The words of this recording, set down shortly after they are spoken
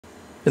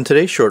In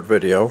today's short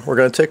video, we're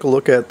going to take a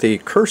look at the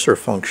cursor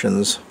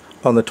functions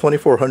on the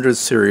 2400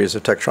 series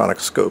of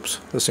Tektronix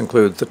scopes. This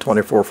includes the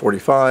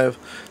 2445,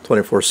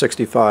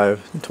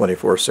 2465, and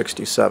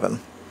 2467.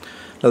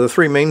 Now the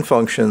three main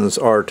functions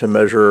are to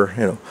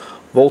measure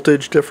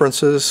voltage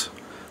differences,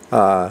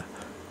 time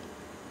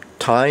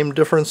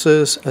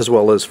differences, as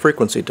well as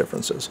frequency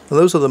differences. And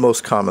those are the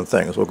most common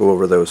things. We'll go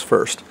over those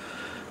first.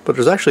 But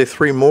there's actually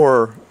three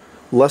more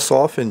less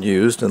often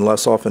used and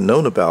less often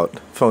known about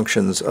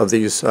functions of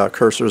these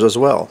cursors as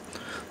well.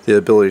 The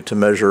ability to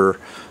measure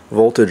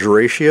voltage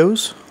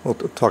ratios, we'll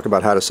talk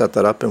about how to set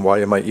that up and why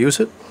you might use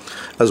it,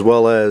 as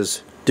well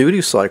as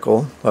duty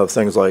cycle of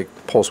things like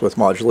pulse width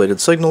modulated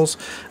signals,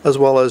 as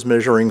well as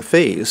measuring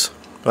phase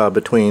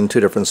between two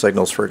different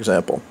signals, for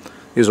example.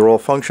 These are all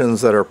functions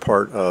that are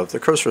part of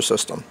the cursor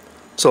system.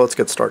 So let's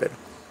get started.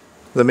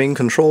 The main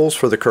controls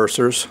for the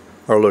cursors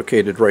are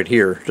located right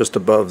here, just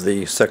above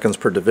the seconds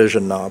per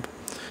division knob.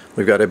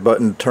 We've got a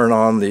button to turn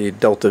on the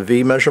delta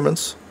V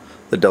measurements,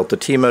 the delta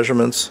T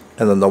measurements,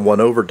 and then the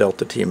 1/,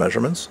 delta T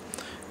measurements,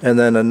 and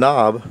then a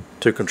knob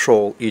to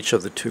control each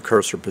of the two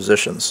cursor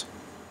positions.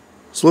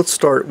 So let's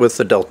start with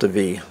the delta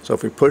V. So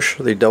if we push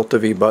the delta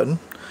V button,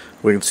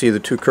 we can see the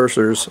two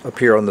cursors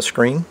appear on the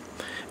screen,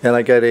 and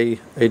I get a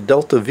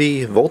delta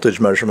V voltage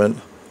measurement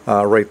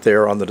right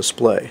there on the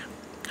display.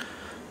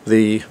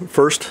 The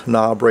first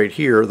knob right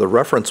here, the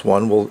reference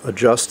one, will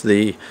adjust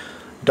the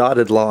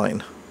dotted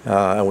line.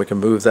 And we can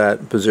move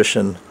that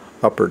position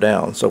up or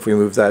down. So if we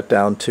move that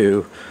down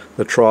to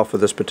the trough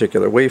of this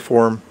particular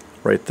waveform,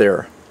 right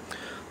there.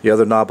 The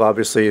other knob,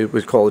 obviously,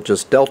 we call it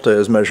just delta,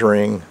 is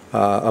measuring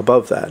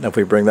above that. And if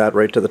we bring that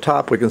right to the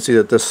top, we can see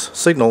that this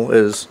signal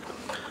is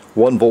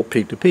 1 volt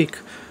peak to peak,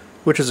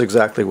 which is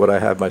exactly what I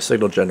have my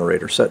signal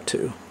generator set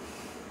to.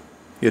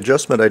 The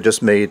adjustment I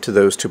just made to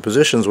those two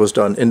positions was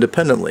done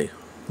independently.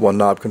 One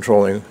knob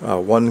controlling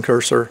one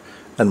cursor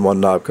and one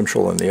knob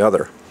controlling the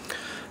other.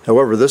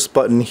 However, this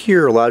button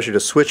here allows you to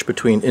switch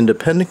between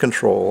independent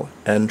control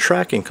and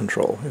tracking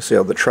control. You see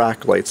how the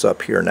track lights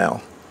up here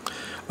now.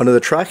 Under the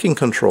tracking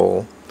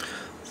control,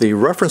 the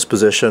reference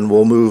position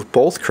will move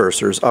both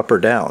cursors up or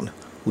down,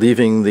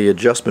 leaving the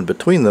adjustment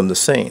between them the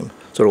same.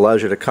 So it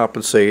allows you to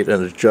compensate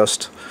and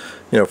adjust,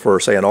 for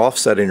say an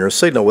offset in your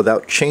signal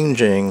without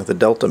changing the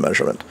delta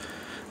measurement.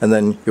 And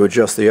then you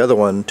adjust the other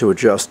one to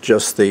adjust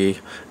just the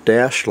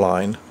dashed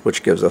line,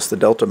 which gives us the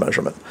delta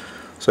measurement.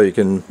 So you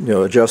can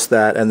adjust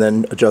that and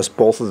then adjust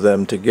both of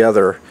them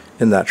together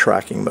in that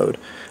tracking mode.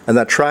 And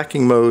that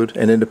tracking mode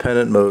and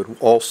independent mode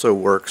also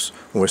works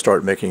when we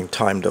start making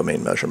time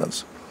domain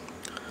measurements.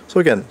 So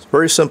again, it's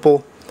very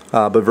simple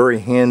but very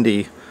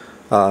handy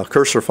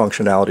cursor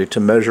functionality to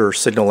measure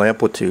signal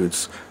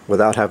amplitudes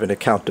without having to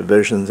count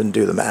divisions and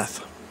do the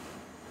math.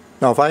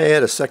 Now if I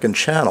add a second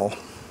channel,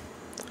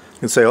 you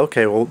can say,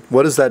 okay, well,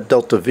 what is that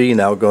delta V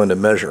now going to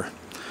measure?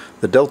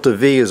 The delta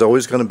V is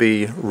always going to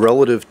be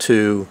relative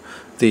to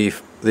the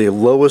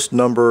lowest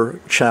number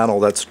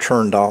channel that's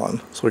turned on.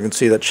 So we can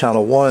see that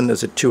channel 1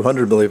 is at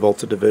 200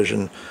 millivolts a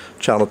division,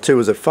 channel 2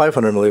 is at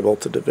 500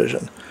 millivolts a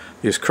division.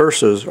 These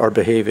cursors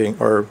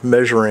are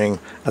measuring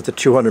at the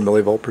 200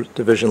 millivolt per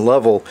division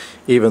level,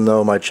 even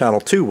though my channel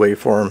 2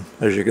 waveform,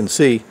 as you can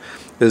see,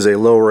 is a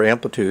lower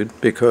amplitude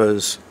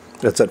because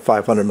it's at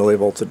 500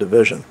 millivolts a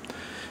division.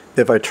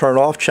 If I turn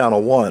off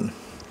channel 1,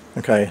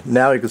 okay,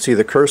 now you can see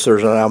the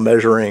cursors are now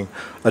measuring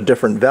a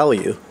different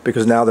value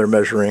because now they're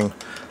measuring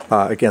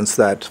against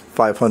that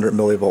 500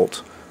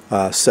 millivolt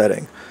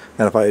setting.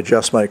 And if I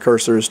adjust my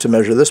cursors to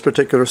measure this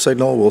particular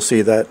signal, we'll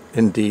see that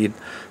indeed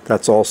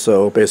that's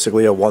also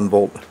basically a 1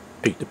 volt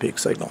peak to peak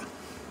signal.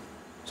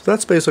 So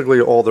that's basically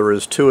all there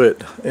is to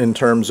it in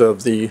terms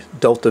of the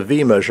delta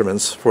V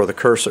measurements for the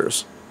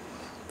cursors.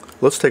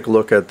 Let's take a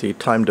look at the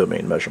time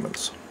domain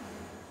measurements.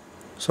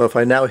 So if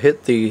I now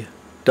hit the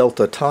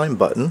delta time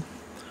button,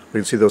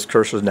 we can see those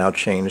cursors now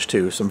change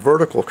to some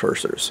vertical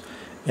cursors.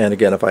 And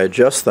again, if I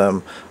adjust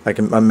them,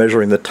 I'm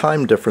measuring the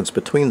time difference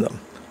between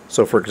them.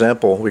 So for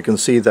example, we can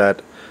see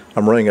that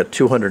I'm running at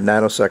 200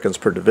 nanoseconds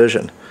per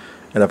division.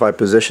 And if I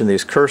position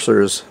these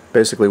cursors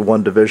basically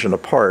one division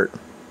apart,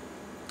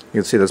 you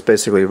can see that's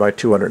basically my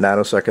 200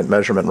 nanosecond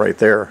measurement right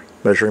there,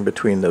 measuring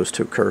between those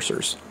two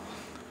cursors.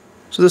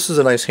 So this is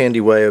a nice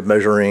handy way of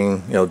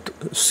measuring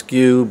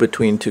skew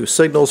between two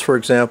signals, for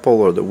example,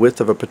 or the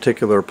width of a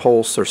particular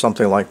pulse or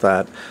something like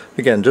that.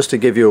 Again, just to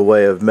give you a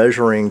way of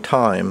measuring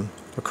time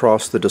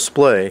across the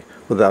display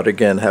without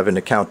again having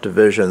to count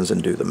divisions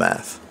and do the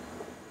math.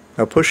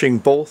 Now pushing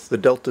both the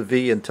delta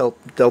V and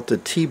delta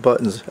T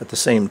buttons at the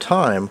same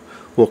time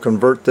will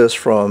convert this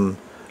from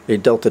a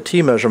delta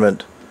T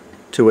measurement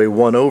to a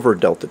 1/,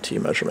 delta T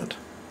measurement.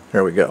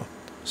 There we go.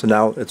 So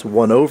now it's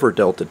 1/,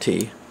 delta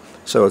T.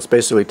 So it's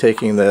basically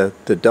taking the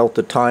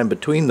delta time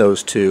between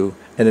those two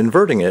and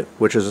inverting it,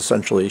 which is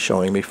essentially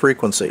showing me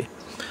frequency.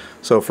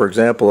 So for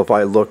example, if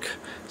I look,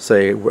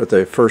 say, with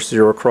the first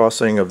zero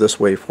crossing of this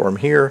waveform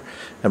here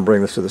and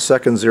bring this to the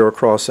second zero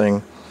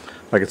crossing,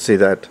 I can see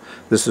that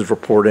this is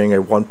reporting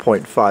a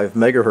 1.5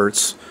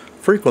 megahertz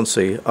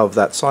frequency of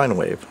that sine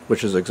wave,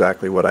 which is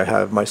exactly what I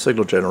have my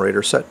signal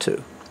generator set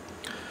to.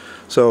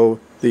 So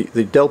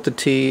the delta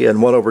t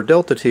and 1 over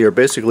delta t are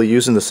basically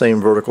using the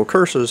same vertical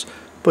cursors,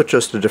 but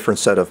just a different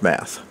set of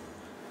math.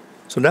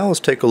 So now let's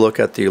take a look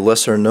at the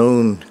lesser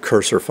known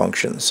cursor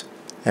functions.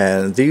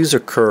 And these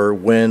occur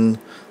when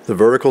the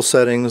vertical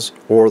settings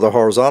or the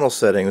horizontal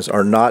settings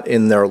are not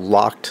in their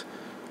locked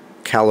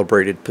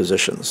calibrated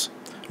positions.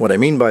 What I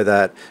mean by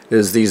that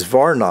is these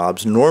var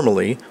knobs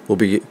normally will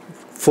be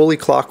fully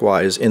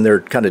clockwise in their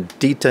kind of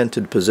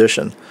detented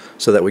position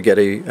so that we get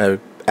a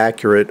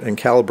accurate and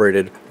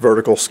calibrated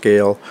vertical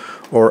scale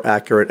or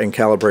accurate and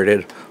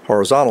calibrated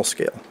horizontal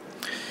scale.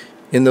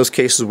 In those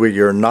cases where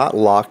you're not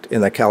locked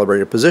in that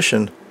calibrated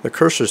position, the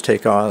cursors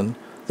take on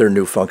their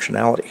new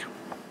functionality.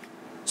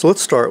 So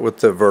let's start with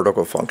the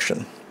vertical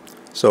function.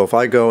 So if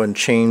I go and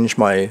change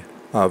my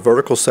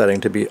vertical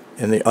setting to be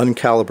in the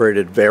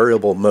uncalibrated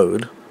variable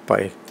mode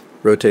by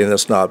rotating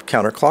this knob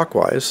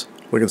counterclockwise,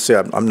 we can see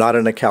I'm not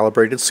in a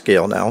calibrated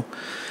scale now.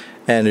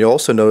 And you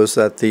also notice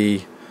that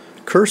the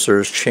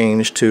cursors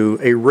change to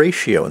a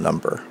ratio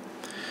number.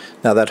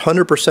 Now that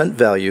 100%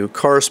 value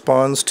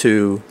corresponds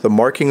to the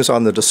markings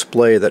on the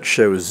display that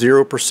show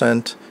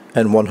 0%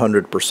 and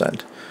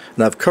 100%.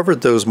 And I've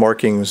covered those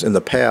markings in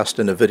the past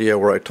in a video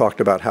where I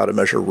talked about how to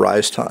measure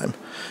rise time.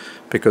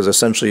 Because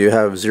essentially you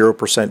have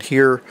 0%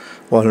 here,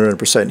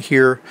 100%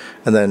 here,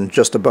 and then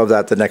just above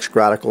that the next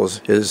gradical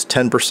is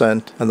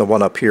 10%, and the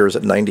one up here is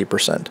at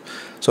 90%.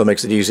 So it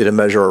makes it easy to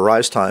measure a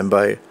rise time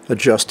by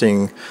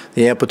adjusting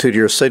the amplitude of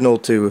your signal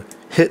to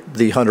hit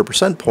the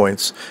 100%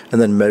 points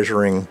and then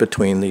measuring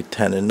between the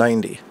 10 and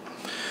 90.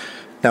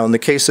 Now in the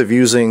case of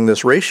using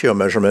this ratio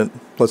measurement,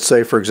 let's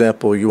say for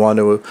example you want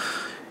to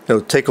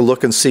take a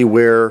look and see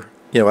where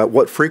at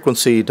what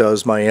frequency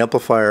does my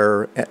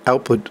amplifier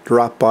output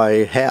drop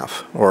by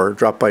half or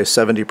drop by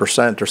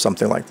 70% or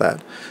something like that.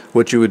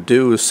 What you would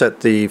do is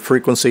set the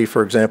frequency,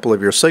 for example,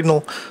 of your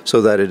signal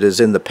so that it is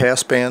in the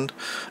passband,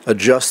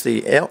 adjust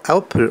the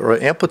output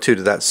or amplitude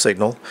of that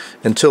signal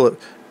until it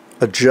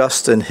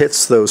adjusts and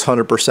hits those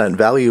 100%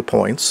 value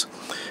points.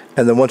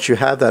 And then once you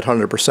have that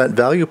 100%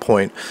 value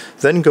point,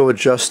 then go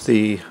adjust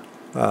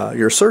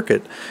your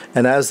circuit.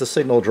 And as the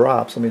signal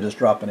drops, let me just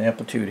drop an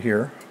amplitude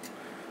here.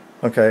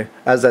 Okay,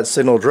 as that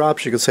signal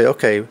drops, you can say,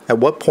 okay, at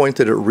what point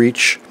did it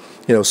reach,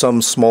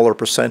 some smaller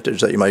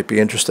percentage that you might be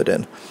interested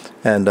in,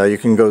 and you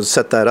can go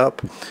set that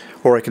up,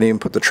 or I can even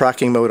put the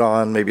tracking mode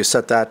on. Maybe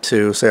set that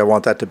to say I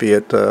want that to be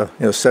at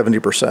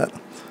 70%.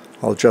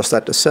 I'll adjust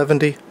that to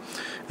 70,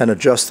 and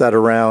adjust that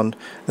around,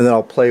 and then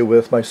I'll play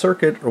with my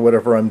circuit or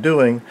whatever I'm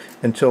doing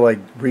until I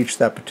reach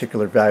that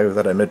particular value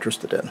that I'm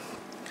interested in.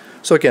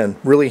 So again,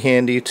 really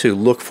handy to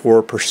look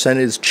for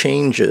percentage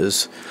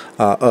changes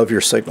of your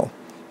signal.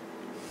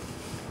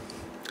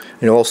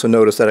 You'll also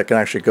notice that it can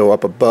actually go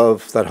up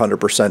above that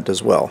 100%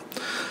 as well.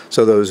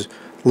 So those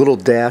little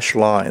dash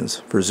lines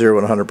for 0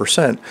 and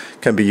 100%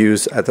 can be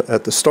used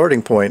at the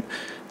starting point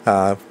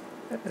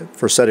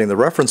for setting the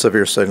reference of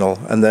your signal,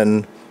 and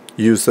then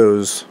use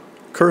those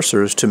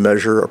cursors to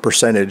measure a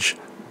percentage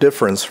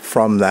difference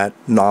from that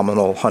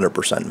nominal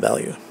 100%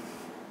 value.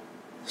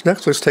 So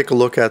next let's take a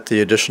look at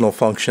the additional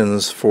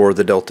functions for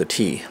the delta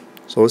t.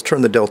 So let's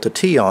turn the delta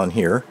t on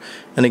here,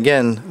 and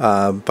again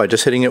by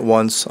just hitting it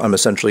once I'm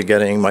essentially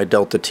getting my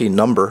delta t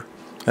number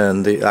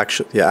and the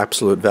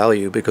absolute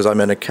value because I'm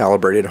in a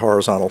calibrated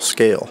horizontal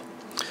scale.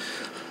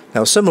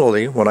 Now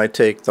similarly, when I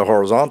take the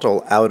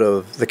horizontal out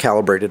of the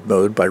calibrated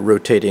mode by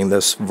rotating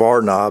this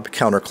var knob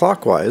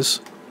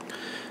counterclockwise,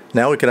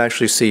 now we can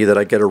actually see that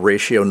I get a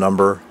ratio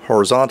number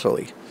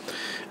horizontally.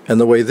 And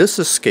the way this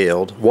is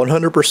scaled,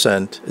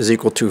 100% is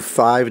equal to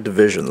 5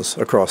 divisions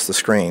across the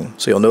screen.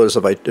 So you'll notice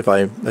if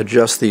I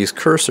adjust these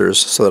cursors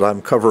so that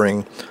I'm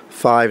covering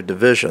 5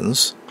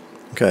 divisions,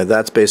 okay,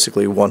 that's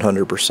basically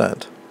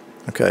 100%.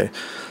 Okay,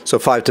 so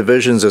 5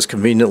 divisions is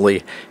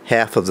conveniently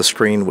half of the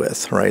screen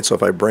width, right? So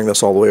if I bring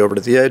this all the way over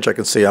to the edge, I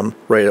can see I'm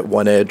right at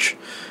one edge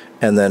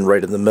and then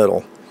right in the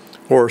middle,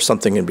 or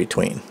something in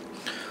between.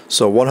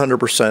 So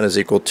 100% is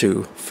equal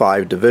to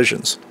 5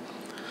 divisions.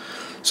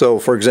 So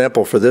for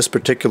example, for this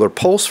particular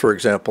pulse, for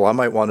example, I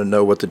might want to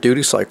know what the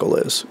duty cycle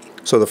is.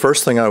 So the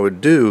first thing I would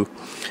do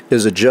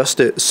is adjust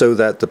it so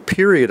that the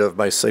period of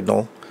my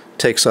signal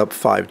takes up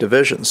 5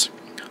 divisions.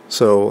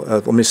 So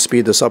let me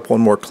speed this up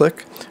one more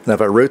click, and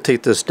if I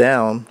rotate this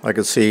down, I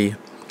can see,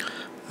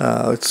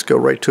 let's go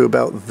right to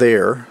about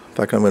there. In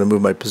fact, I'm going to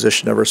move my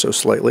position ever so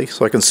slightly.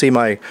 So I can see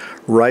my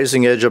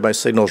rising edge of my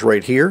signals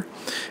right here,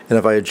 and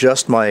if I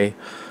adjust my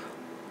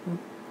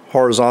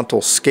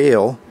horizontal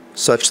scale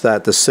such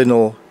that the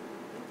signal,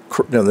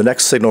 the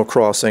next signal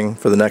crossing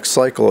for the next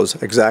cycle is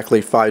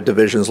exactly 5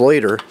 divisions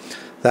later,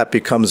 that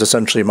becomes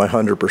essentially my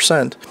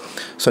 100%.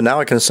 So now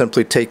I can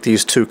simply take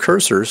these two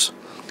cursors,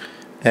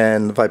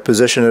 and if I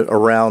position it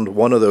around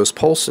one of those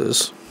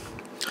pulses,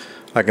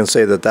 I can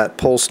say that that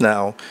pulse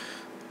now,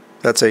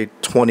 that's a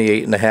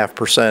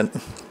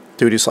 28.5%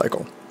 duty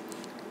cycle.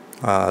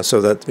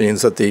 So that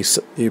means that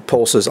the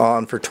pulse is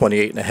on for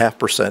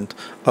 28.5%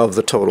 of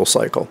the total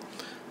cycle.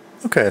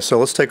 Okay, so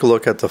let's take a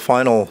look at the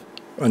final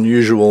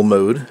unusual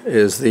mode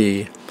is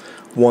the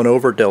 1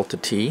 over delta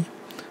t.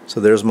 So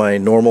there's my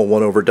normal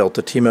 1 over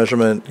delta t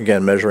measurement,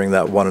 again measuring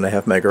that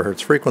 1.5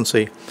 megahertz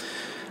frequency.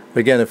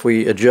 Again, if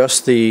we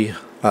adjust the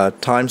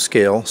time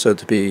scale so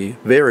to be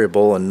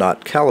variable and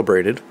not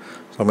calibrated,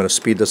 so I'm going to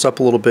speed this up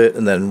a little bit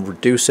and then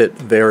reduce it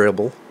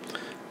variable,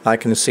 I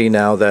can see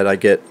now that I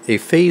get a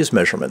phase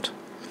measurement.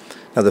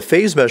 Now the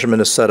phase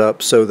measurement is set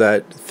up so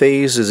that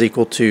phase is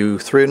equal to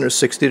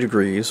 360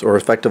 degrees, or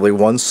effectively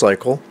one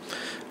cycle,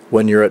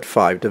 when you're at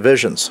 5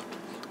 divisions.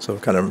 So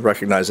kind of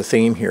recognize a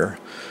theme here.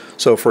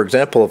 So for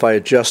example, if I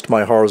adjust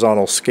my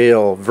horizontal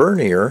scale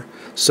vernier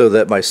so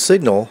that my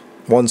signal,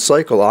 one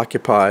cycle,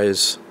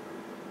 occupies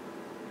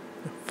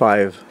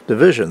 5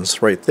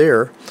 divisions right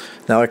there,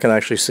 now I can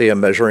actually see I'm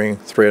measuring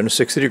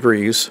 360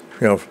 degrees,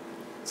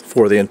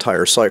 for the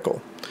entire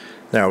cycle.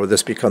 Now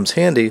this becomes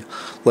handy.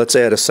 Let's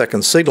add a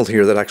second signal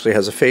here that actually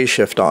has a phase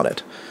shift on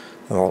it.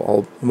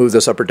 I'll move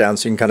this up or down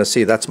so you can kind of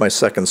see that's my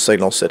second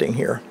signal sitting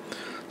here.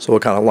 So we'll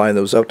kind of line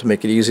those up to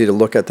make it easy to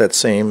look at that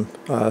same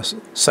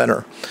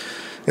center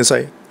and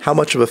say, how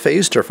much of a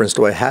phase difference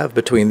do I have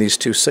between these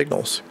two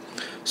signals?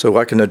 So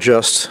I can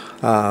adjust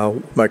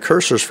my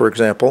cursors, for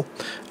example,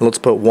 and let's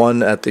put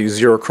one at the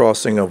zero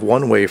crossing of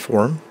one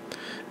waveform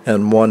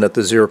and one at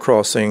the zero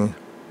crossing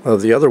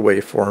of the other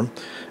waveform,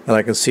 and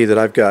I can see that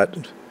I've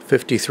got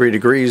 53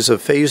 degrees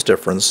of phase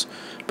difference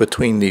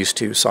between these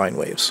two sine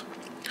waves.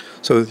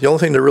 So the only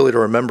thing to really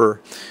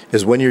remember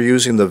is when you're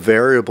using the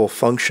variable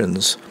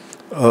functions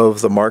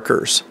of the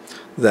markers,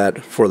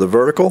 that for the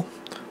vertical,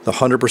 the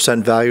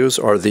 100% values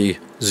are the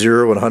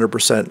 0 and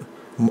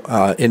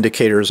 100%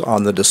 indicators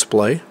on the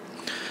display,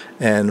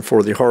 and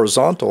for the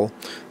horizontal,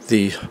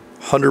 the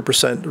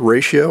 100%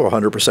 ratio,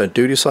 100%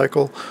 duty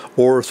cycle,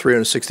 or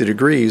 360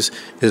 degrees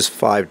is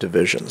 5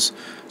 divisions.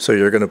 So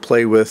you're going to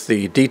play with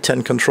the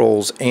D10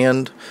 controls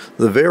and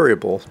the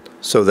variable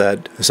so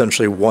that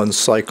essentially one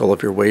cycle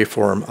of your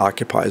waveform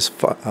occupies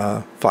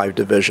 5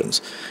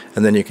 divisions.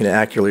 And then you can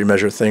accurately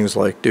measure things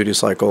like duty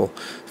cycle,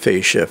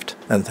 phase shift,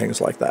 and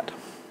things like that.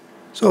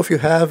 So if you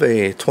have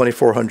a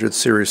 2400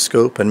 series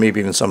scope, and maybe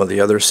even some of the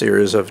other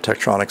series of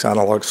Tektronix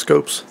analog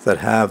scopes that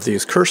have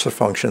these cursor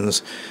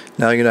functions,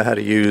 now you know how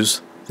to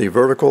use the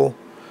vertical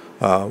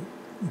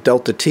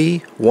delta t,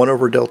 1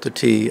 over delta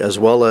t, as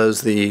well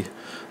as the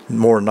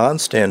more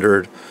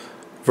non-standard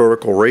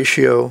vertical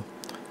ratio,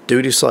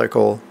 duty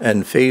cycle,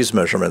 and phase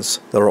measurements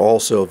that are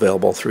also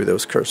available through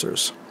those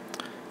cursors.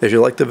 If you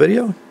liked the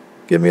video,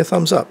 give me a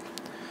thumbs up.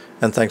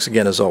 And thanks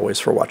again as always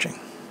for watching.